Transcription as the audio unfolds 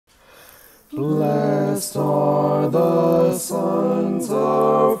Blessed are the sons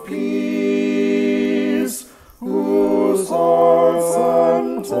of peace, whose hearts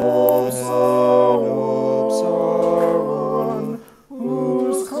and hopes are one,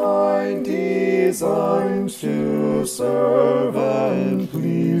 whose kind designs to serve and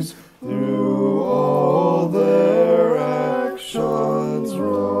please through all their actions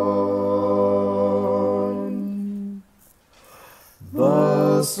run.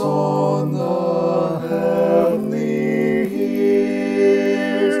 Thus on the heavenly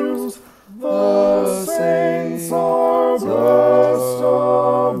hills, the saints are blessed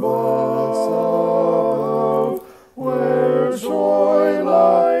above, where joy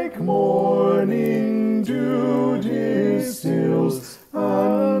like morning dew distills,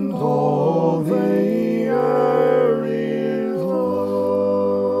 and all the air is love.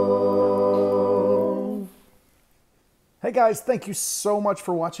 Hey guys, thank you so much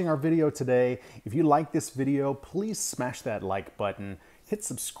for watching our video today. If you like this video, please smash that like button, hit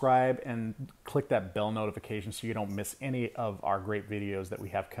subscribe, and click that bell notification so you don't miss any of our great videos that we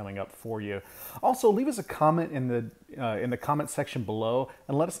have coming up for you. Also, leave us a comment in the comment section below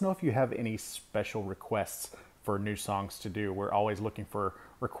and let us know if you have any special requests for new songs to do. We're always looking for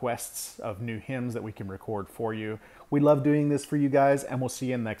requests of new hymns that we can record for you. We love doing this for you guys, and we'll see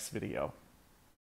you in the next video.